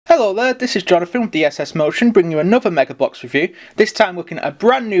Hello there, this is Jonathan with the SS Motion, bringing you another Mega Bloks review, this time looking at a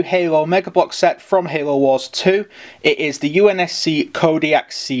brand new Halo Mega Bloks set from Halo Wars 2. It is the UNSC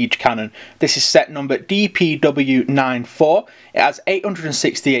Kodiak Siege Cannon. This is set number DPW94. It has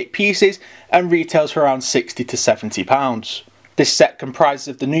 868 pieces and retails for around £60 to £70. This set comprises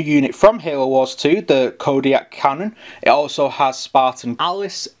of the new unit from Halo Wars 2, the Kodiak Cannon. It also has Spartan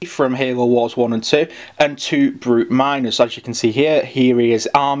Alice from Halo Wars 1 and 2, and 2 Brute Miners. As you can see here, he is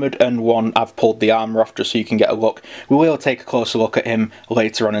armoured, and one I've pulled the armour off just so you can get a look. We will take a closer look at him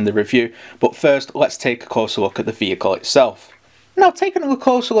later on in the review, but first let's take a closer look at the vehicle itself. Now, taking a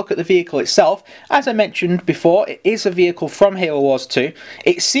closer look at the vehicle itself, as I mentioned before, it is a vehicle from Halo Wars 2.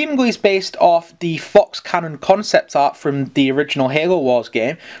 It seemingly is based off the Fox Cannon concept art from the original Halo Wars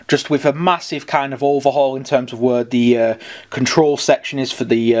game, just with a massive kind of overhaul in terms of where the control section is for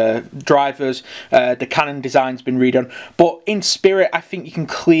the drivers. The cannon design's been redone, but in spirit I think you can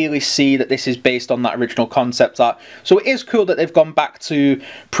clearly see that this is based on that original concept art. So it is cool that they've gone back to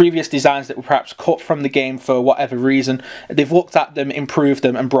previous designs that were perhaps cut from the game for whatever reason. They've looked at them, improved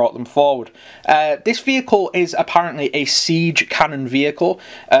them, and brought them forward. This vehicle is apparently a siege cannon vehicle.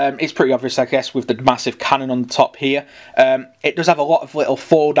 It's pretty obvious, I guess, with the massive cannon on the top here. It does have a lot of little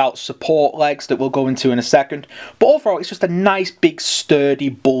fold-out support legs that we'll go into in a second, but overall it's just a nice, big, sturdy,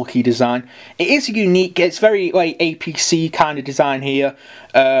 bulky design. It is unique. It's very like APC kind of design here.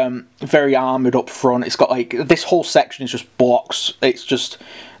 Very armoured up front. It's got like this whole section is just blocks. It's just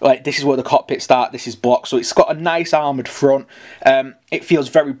like this is where the cockpit starts. This is blocks, so it's got a nice armoured front. It feels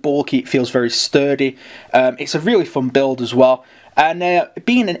very bulky. It feels very sturdy. It's a really fun build as well. And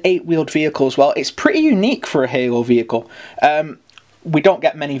being an 8-wheeled vehicle as well, it's pretty unique for a Halo vehicle. We don't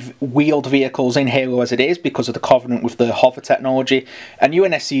get many wheeled vehicles in Halo as it is because of the Covenant with the hover technology, and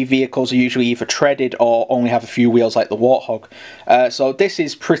UNSC vehicles are usually either treaded or only have a few wheels like the Warthog. So this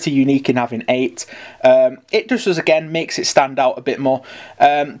is pretty unique in having 8. It just again makes it stand out a bit more.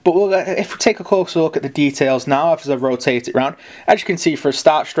 But if we take a closer look at the details now as I rotate it around, as you can see, for a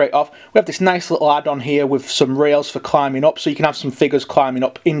start straight off, we have this nice little add-on here with some rails for climbing up, so you can have some figures climbing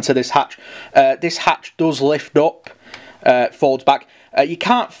up into this hatch. This hatch does lift up. Folds back. You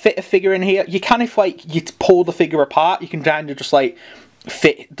can't fit a figure in here. You can if like you pull the figure apart. You can kind of just like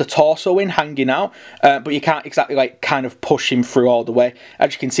fit the torso in hanging out, but you can't exactly like kind of push him through all the way.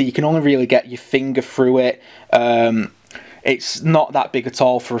 As you can see, you can only really get your finger through it. It's not that big at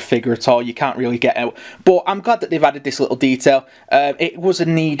all for a figure at all. You can't really get out. But I'm glad that they've added this little detail. It was a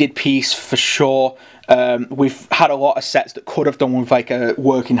needed piece for sure. We've had a lot of sets that could have done with like a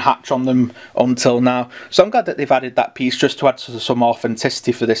working hatch on them until now. So I'm glad that they've added that piece just to add some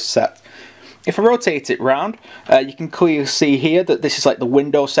authenticity for this set. If I rotate it round, you can clearly see here that this is like the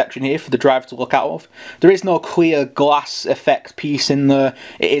window section here for the driver to look out of. There is no clear glass effect piece in there.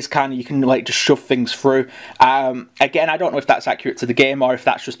 It is kind of, you can like just shove things through. Again, I don't know if that's accurate to the game or if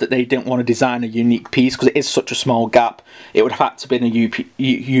that's just that they didn't want to design a unique piece because it is such a small gap. It would have had to be a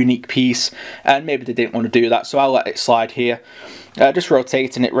unique piece, and maybe they didn't want to do that, so I'll let it slide here. Just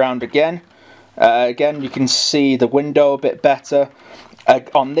rotating it round again. Again, you can see the window a bit better.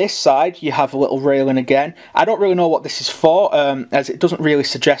 On this side, you have a little railing again. I don't really know what this is for, as it doesn't really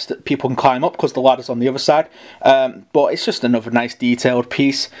suggest that people can climb up because the ladder's on the other side. But it's just another nice detailed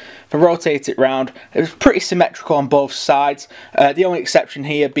piece. If I rotate it round, it's pretty symmetrical on both sides. The only exception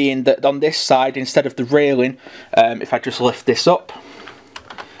here being that on this side, instead of the railing, if I just lift this up,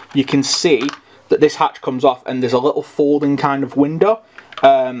 you can see that this hatch comes off and there's a little folding kind of window.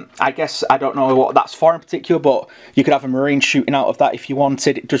 I guess I don't know what that's for in particular, but you could have a marine shooting out of that if you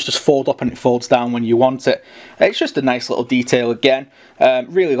wanted. It just fold up and it folds down when you want it. It's just a nice little detail again.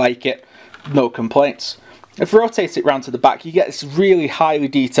 Really like it. No complaints. If we rotate it round to the back, you get this really highly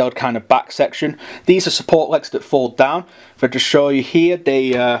detailed kind of back section. These are support legs that fold down. If I just show you here,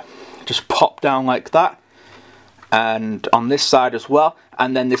 they just pop down like that. And on this side as well,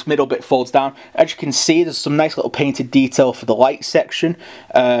 and then this middle bit folds down. As you can see, there's some nice little painted detail for the light section.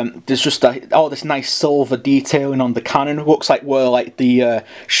 There's just all this nice silver detailing on the cannon. It looks like where like the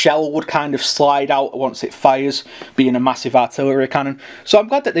shell would kind of slide out once it fires, being a massive artillery cannon. So I'm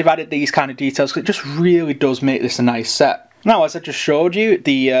glad that they've added these kind of details because it just really does make this a nice set. Now, as I just showed you,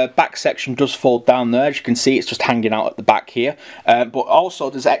 the back section does fold down there. As you can see, it's just hanging out at the back here. But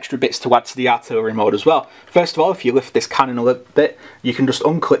also, there's extra bits to add to the artillery mode as well. First of all, if you lift this cannon a little bit, you can just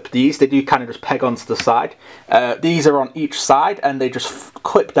unclip these. They do kind of just peg onto the side. These are on each side, and they just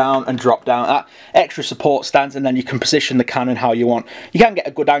clip down and drop down. That extra support stands, and then you can position the cannon how you want. You can get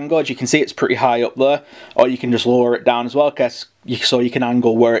a good angle. As you can see, it's pretty high up there. Or you can just lower it down as well, so you can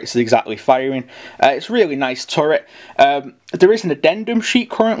angle where it's exactly firing. It's a really nice turret. There is an addendum sheet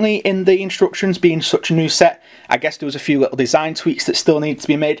currently in the instructions, being such a new set. I guess there was a few little design tweaks that still need to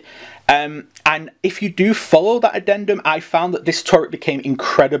be made. And if you do follow that addendum, I found that this turret became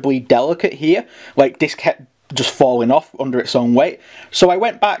incredibly delicate here. Like, this kept just falling off under its own weight. So I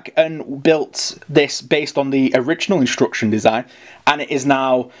went back and built this based on the original instruction design, and it is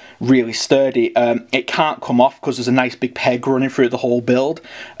now really sturdy. It can't come off because there's a nice big peg running through the whole build.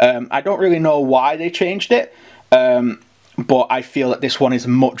 I don't really know why they changed it, but I feel that this one is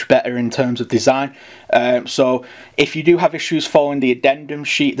much better in terms of design. So if you do have issues following the addendum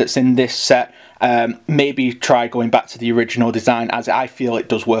sheet that's in this set, maybe try going back to the original design, as I feel it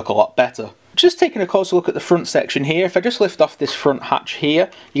does work a lot better. Just taking a closer look at the front section here, if I just lift off this front hatch here,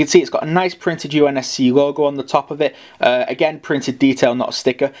 you can see it's got a nice printed UNSC logo on the top of it. Again, printed detail, not a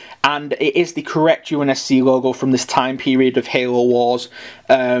sticker, and it is the correct UNSC logo from this time period of Halo Wars.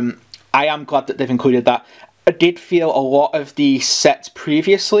 I am glad that they've included that. I did feel a lot of the sets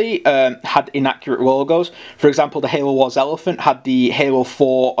previously had inaccurate logos. For example, the Halo Wars Elephant had the Halo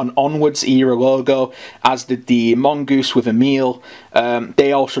 4 and onwards era logo, as did the Mongoose with Emil.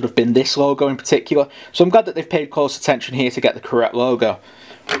 They all should have been this logo in particular. So I'm glad that they've paid close attention here to get the correct logo.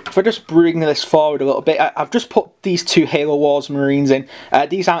 If I just bring this forward a little bit, I've just put these two Halo Wars Marines in.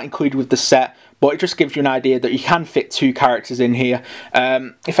 These aren't included with the set, but it just gives you an idea that you can fit two characters in here.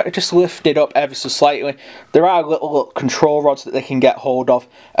 If I just lift it up ever so slightly, there are little control rods that they can get hold of,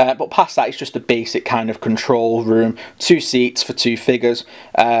 but past that it's just a basic kind of control room, 2 seats for 2 figures,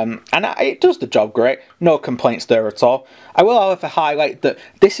 and it does the job great, no complaints there at all. I will however highlight that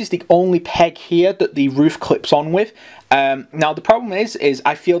this is the only peg here that the roof clips on with. Now the problem is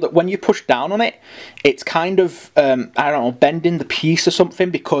I feel that when you push down on it, it's kind of, I don't know, bending the piece or something,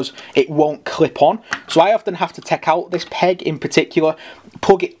 because it won't clip on. So I often have to take out this peg in particular,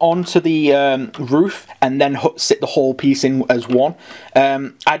 plug it onto the roof, and then sit the whole piece in as one.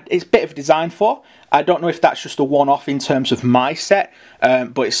 It's a bit of a design flaw. I don't know if that's just a one-off in terms of my set,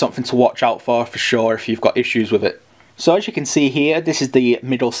 but it's something to watch out for sure if you've got issues with it. So as you can see here, this is the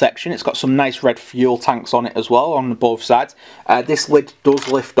middle section. It's got some nice red fuel tanks on it as well on both sides. This lid does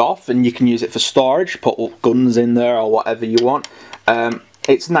lift off and you can use it for storage, put guns in there or whatever you want.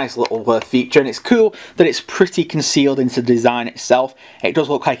 It's a nice little feature, and it's cool that it's pretty concealed into the design itself. It does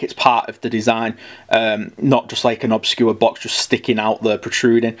look like it's part of the design, not just like an obscure box just sticking out there,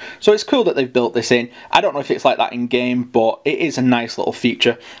 protruding. So it's cool that they've built this in. I don't know if it's like that in game, but it is a nice little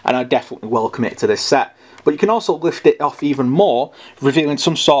feature, and I definitely welcome it to this set. But you can also lift it off even more, revealing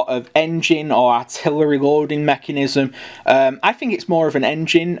some sort of engine or artillery loading mechanism. I think it's more of an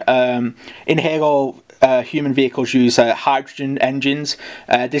engine. In Halo, human vehicles use hydrogen engines.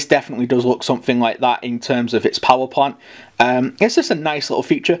 This definitely does look something like that in terms of its power plant. It's just a nice little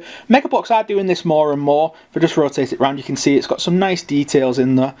feature. Megablocks are doing this more and more. If I just rotate it around, you can see it's got some nice details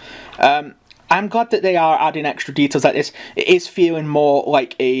in there. I'm glad that they are adding extra details like this. It is feeling more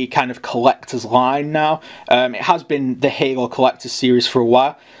like a kind of collector's line now. It has been the Halo Collector's series for a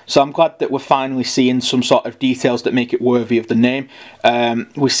while, so I'm glad that we're finally seeing some sort of details that make it worthy of the name.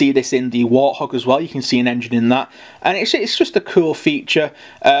 We see this in the Warthog as well. You can see an engine in that, and it's just a cool feature,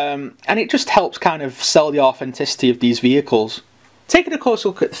 and it just helps kind of sell the authenticity of these vehicles. Taking a closer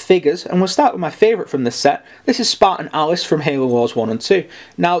look at the figures, and we'll start with my favourite from this set. This is Spartan Alice from Halo Wars 1 and 2.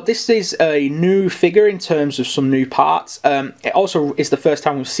 Now, this is a new figure in terms of some new parts. It also is the first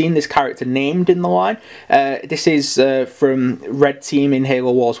time we've seen this character named in the line. This is from Red Team in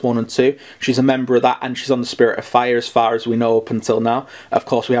Halo Wars 1 and 2. She's a member of that, and she's on the Spirit of Fire as far as we know up until now. Of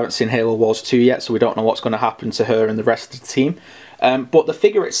course, we haven't seen Halo Wars 2 yet, so we don't know what's going to happen to her and the rest of the team. But the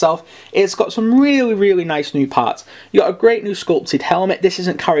figure itself, it's got some really nice new parts. You got a great new sculpted helmet. This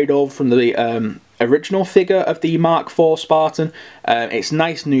isn't carried over from the original figure of the Mark IV Spartan. It's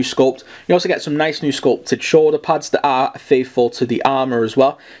nice new sculpt. You also get some nice new sculpted shoulder pads that are faithful to the armour as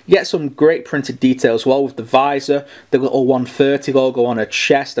well. You get some great printed detail as well with the visor, the little 130 logo on her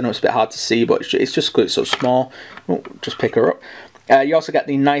chest. I know it's a bit hard to see, but it's just because it's so small. Oh, just pick her up. You also get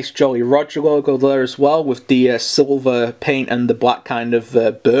the nice Jolly Roger logo there as well, with the silver paint and the black kind of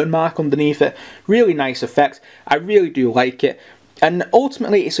burn mark underneath it. Really nice effect. I really do like it. And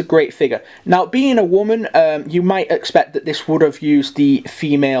ultimately, it's a great figure. Now, being a woman, you might expect that this would have used the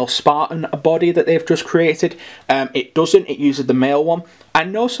female Spartan body that they've just created. It doesn't. It uses the male one. I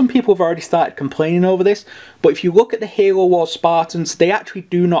know some people have already started complaining over this, but if you look at the Halo Wars Spartans, they actually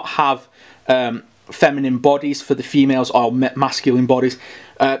do not have feminine bodies for the females, or masculine bodies.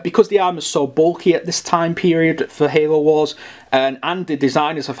 Because the armor is so bulky at this time period for Halo Wars, and the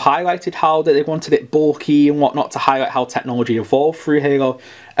designers have highlighted how that they wanted it bulky and whatnot to highlight how technology evolved through Halo.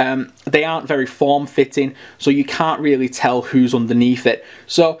 They aren't very form-fitting, so you can't really tell who's underneath it.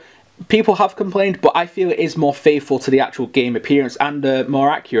 So people have complained, but I feel it is more faithful to the actual game appearance and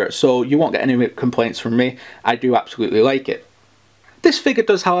more accurate, so you won't get any complaints from me. I do absolutely like it. This figure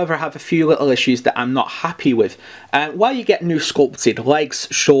does, however, have a few little issues that I'm not happy with. While you get new sculpted legs,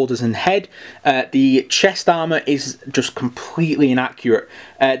 shoulders and head, the chest armour is just completely inaccurate.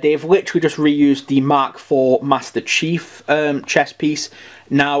 They've literally just reused the Mark IV Master Chief chest piece.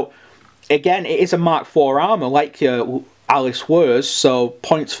 Now, again, it is a Mark IV armour like Alice wears, so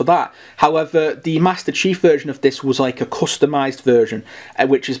points for that. However, the Master Chief version of this was like a customised version,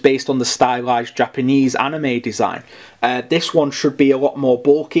 which is based on the stylised Japanese anime design. This one should be a lot more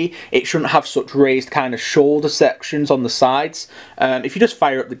bulky. It shouldn't have such raised kind of shoulder sections on the sides. If you just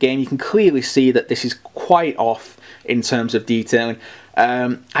fire up the game, you can clearly see that this is quite off in terms of detailing.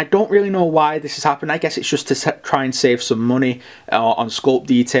 I don't really know why this has happened. I guess it's just to try and save some money on sculpt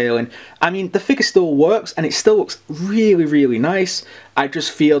detailing. I mean, the figure still works and it still looks really, really nice. I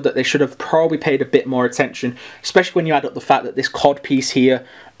just feel that they should have probably paid a bit more attention, especially when you add up the fact that this cod piece here,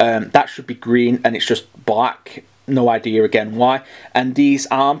 that should be green and it's just black. No idea again why. And these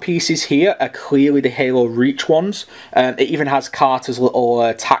arm pieces here are clearly the Halo Reach ones. It even has Carter's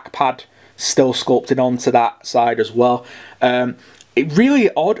little tack pad still sculpted onto that side as well. It's really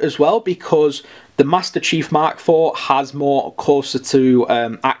odd as well because the Master Chief Mark IV has more closer to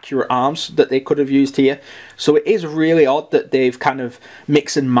accurate arms that they could have used here. So it is really odd that they've kind of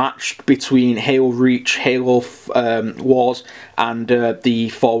mixed and matched between Halo Reach, Halo Wars and the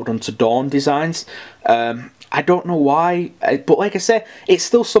Forward Unto Dawn designs. I don't know why, but like I said, it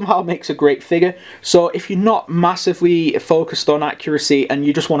still somehow makes a great figure. So if you're not massively focused on accuracy and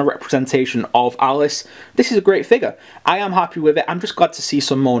you just want a representation of Alice, this is a great figure. I am happy with it. I'm just glad to see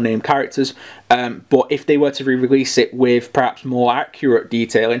some more named characters. But if they were to re-release it with perhaps more accurate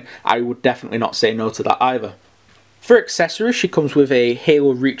detailing, I would definitely not say no to that either. For accessories, she comes with a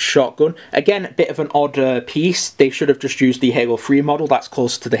Halo Reach shotgun. Again, a bit of an odd piece. They should have just used the Halo 3 model. That's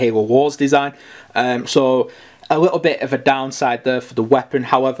close to the Halo Wars design. So a little bit of a downside there for the weapon.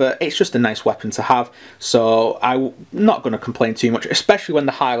 However, it's just a nice weapon to have. So I'm not going to complain too much, especially when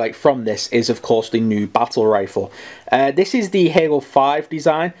the highlight from this is, of course, the new battle rifle. This is the Halo 5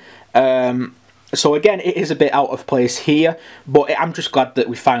 design. So again, it is a bit out of place here, but I'm just glad that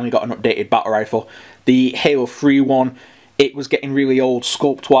we finally got an updated battle rifle. The Halo 3 one, it was getting really old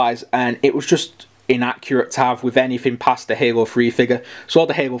sculpt-wise, and it was just inaccurate to have with anything past the Halo 3 figure. So all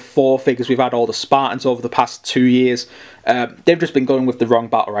the Halo 4 figures, we've had all the Spartans over the past 2 years, they've just been going with the wrong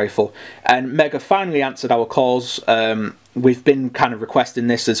battle rifle. And Mega finally answered our calls. We've been kind of requesting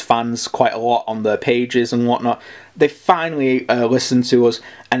this as fans quite a lot on their pages and whatnot. They finally listened to us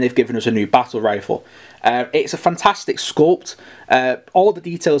and they've given us a new battle rifle. It's a fantastic sculpt. All the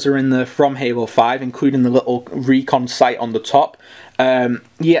details are in there from Halo 5, including the little recon sight on the top.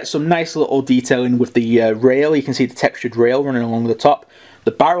 Yeah, some nice little detailing with the rail. You can see the textured rail running along the top.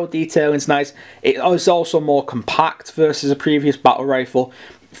 The barrel detailing is nice. It is also more compact versus a previous battle rifle.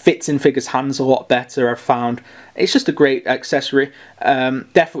 Fits in figures' hands a lot better, I've found. It's just a great accessory.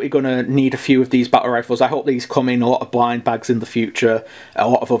 Definitely going to need a few of these battle rifles. I hope these come in a lot of blind bags in the future, a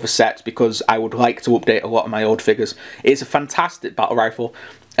lot of other sets, because I would like to update a lot of my old figures. It's a fantastic battle rifle.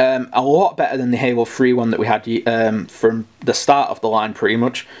 A lot better than the Halo 3 one that we had from the start of the line, pretty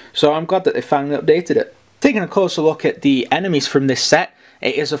much. So I'm glad that they finally updated it. Taking a closer look at the enemies from this set,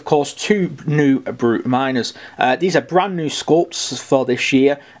 it is, of course, 2 new Brute Miners. These are brand new sculpts for this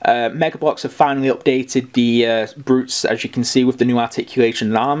year. Mega Bloks have finally updated the Brutes, as you can see, with the new articulation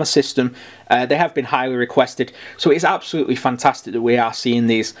and armor system. They have been highly requested, so it's absolutely fantastic that we are seeing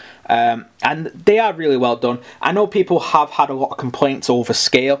these. And they are really well done. I know people have had a lot of complaints over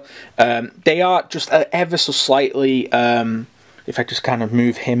scale. They are just ever so slightly... if I just kind of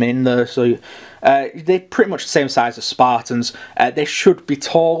move him in there, so they're pretty much the same size as Spartans. They should be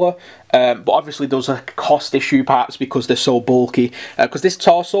taller, but obviously those are a cost issue perhaps because they're so bulky. Because this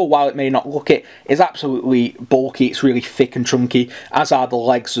torso, while it may not look it, is absolutely bulky. It's really thick and chunky, as are the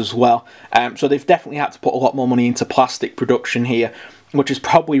legs as well. So they've definitely had to put a lot more money into plastic production here. which has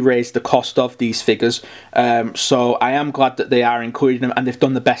probably raised the cost of these figures. So I am glad that they are including them, and they've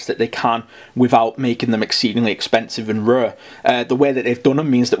done the best that they can without making them exceedingly expensive and rare. The way that they've done them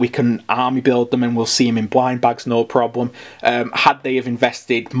means that we can army build them and we'll see them in blind bags, no problem. Had they have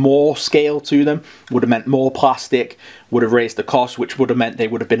invested more scale to them, would have meant more plastic, would have raised the cost, which would have meant they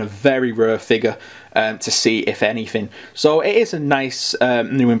would have been a very rare figure to see, if anything. So it is a nice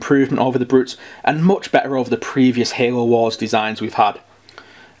new improvement over the Brutes, and much better over the previous Halo Wars designs we've had.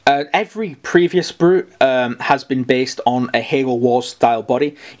 Every previous Brute has been based on a Halo Wars style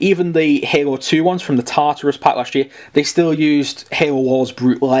body. Even the Halo 2 ones from the Tartarus pack last year, they still used Halo Wars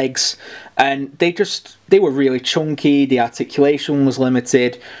Brute legs, and they were really chunky, the articulation was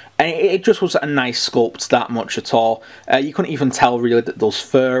limited, and it just wasn't a nice sculpt that much at all. You couldn't even tell really that there was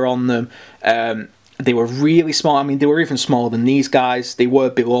fur on them. They were really small. I mean, they were even smaller than these guys. They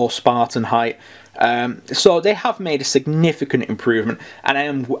were below Spartan height. So they have made a significant improvement, and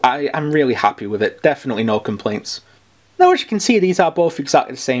I am really happy with it. Definitely no complaints. Now, as you can see, these are both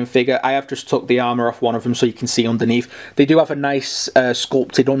exactly the same figure. I have just took the armour off one of them so you can see underneath. They do have a nice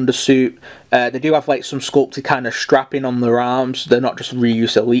sculpted undersuit. They do have like some sculpted kind of strapping on their arms. They're not just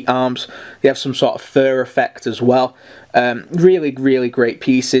reuse elite arms. They have some sort of fur effect as well. Really, really great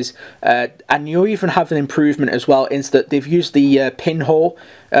pieces. And you even have an improvement as well, in that they've used the pinhole.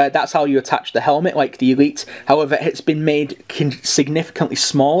 That's how you attach the helmet, like the Elites. However, it's been made significantly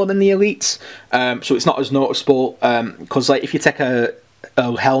smaller than the Elites, so it's not as noticeable. Because like if you take a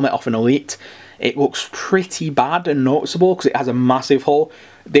helmet off an Elite, it looks pretty bad and noticeable because it has a massive hole.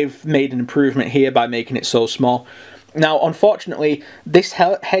 They've made an improvement here by making it so small. Now, unfortunately, this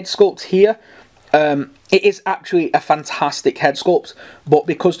head sculpt here, it is actually a fantastic head sculpt, but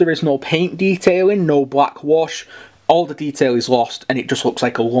because there is no paint detailing, no black wash, all the detail is lost and it just looks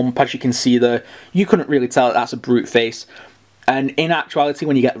like a lump. As you can see there, you couldn't really tell that that's a Brute face. And in actuality,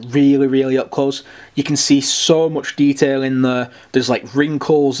 when you get really, really up close, you can see so much detail in there. There's like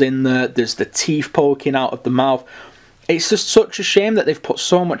wrinkles in there, there's the teeth poking out of the mouth. It's just such a shame that they've put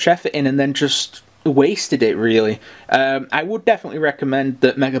so much effort in and then just wasted it, really. I would definitely recommend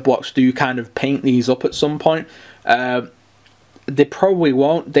that Mega Bloks do kind of paint these up at some point. They probably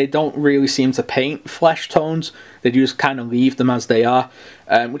won't. They don't really seem to paint flesh tones. They just kind of leave them as they are,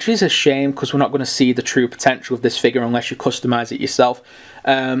 which is a shame because we're not going to see the true potential of this figure unless you customize it yourself.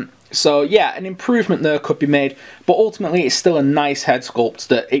 So yeah, an improvement there could be made, but ultimately it's still a nice head sculpt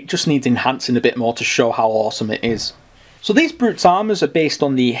that it just needs enhancing a bit more to show how awesome it is. So these Brute's armours are based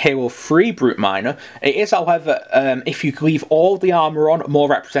on the Halo 3 Brute Minor. It is, however, if you leave all the armour on, more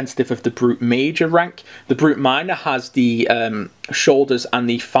representative of the Brute Major rank. The Brute Minor has the shoulders and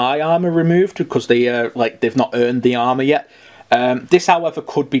the thigh armour removed because they've not earned the armour yet. This, however,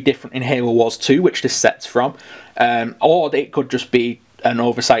 could be different in Halo Wars 2, which this set's from, or it could just be an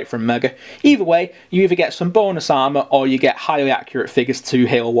oversight from Mega. Either way, you either get some bonus armour or you get highly accurate figures to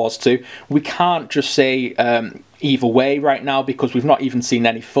Halo Wars 2. We can't just say either way right now because we've not even seen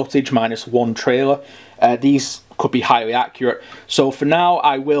any footage minus one trailer. These could be highly accurate. So for now,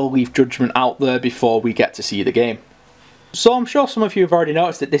 I will leave judgment out there before we get to see the game. So I'm sure some of you have already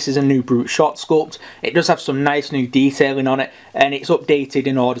noticed that this is a new Brute shot sculpt. It does have some nice new detailing on it, and it's updated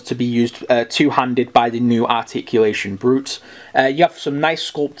in order to be used two-handed by the new articulation Brutes. You have some nice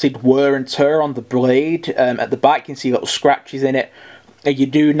sculpted wear and tear on the blade. At the back you can see little scratches in it. You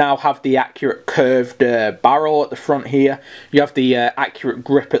do now have the accurate curved barrel at the front here. You have the accurate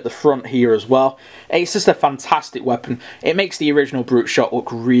grip at the front here as well. It's just a fantastic weapon. It makes the original Brute shot look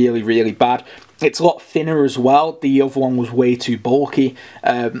really, really bad. It's a lot thinner as well. The other one was way too bulky.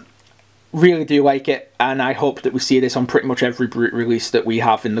 Really do like it, and I hope that we see this on pretty much every Brute release that we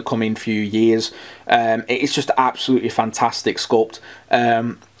have in the coming few years. It's just absolutely fantastic sculpt.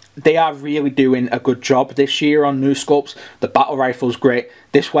 They are really doing a good job this year on new sculpts. The battle rifle's great.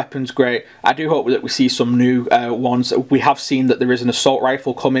 This weapon's great. I do hope that we see some new ones. We have seen that there is an assault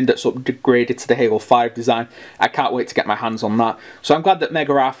rifle coming that's upgraded to the Halo 5 design. I can't wait to get my hands on that. So I'm glad that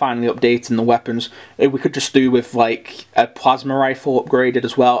Mega are finally updating the weapons. We could just do with like a plasma rifle upgraded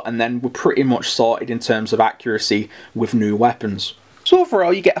as well, and then we're pretty much sorted in terms of accuracy with new weapons. So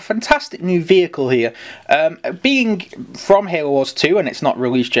overall, you get a fantastic new vehicle here. Being from Halo Wars 2, and it's not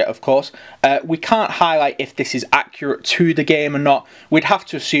released yet, of course, we can't highlight if this is accurate to the game or not. We'd have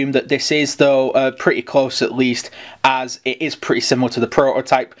to assume that this is, though, pretty close at least, as it is pretty similar to the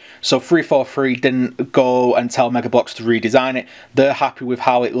prototype. So 343 didn't go and tell Mega Bloks to redesign it. They're happy with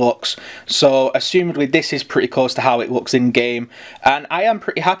how it looks. So assumedly, this is pretty close to how it looks in-game, and I am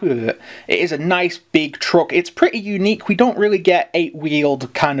pretty happy with it. It is a nice big truck. It's pretty unique. We don't really get 8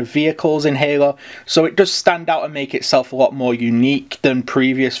 eight-wheeled kind of vehicles in Halo, so it does stand out and make itself a lot more unique than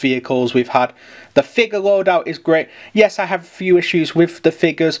previous vehicles we've had. The figure loadout is great. Yes, I have a few issues with the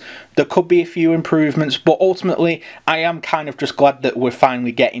figures. There could be a few improvements, but ultimately I am kind of just glad that we're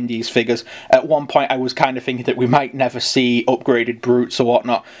finally getting these figures. At one point I was kind of thinking that we might never see upgraded brutes or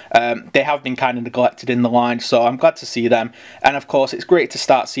whatnot. They have been kind of neglected in the line, so I'm glad to see them. And of course it's great to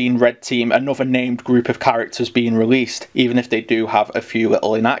start seeing Red Team, another named group of characters, being released, even if they do have a few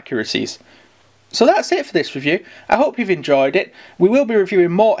little inaccuracies. So that's it for this review. I hope you've enjoyed it. We will be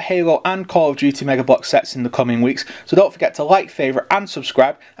reviewing more Halo and Call of Duty Mega Bloks sets in the coming weeks, so don't forget to like, favourite and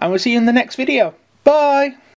subscribe, and we'll see you in the next video. Bye!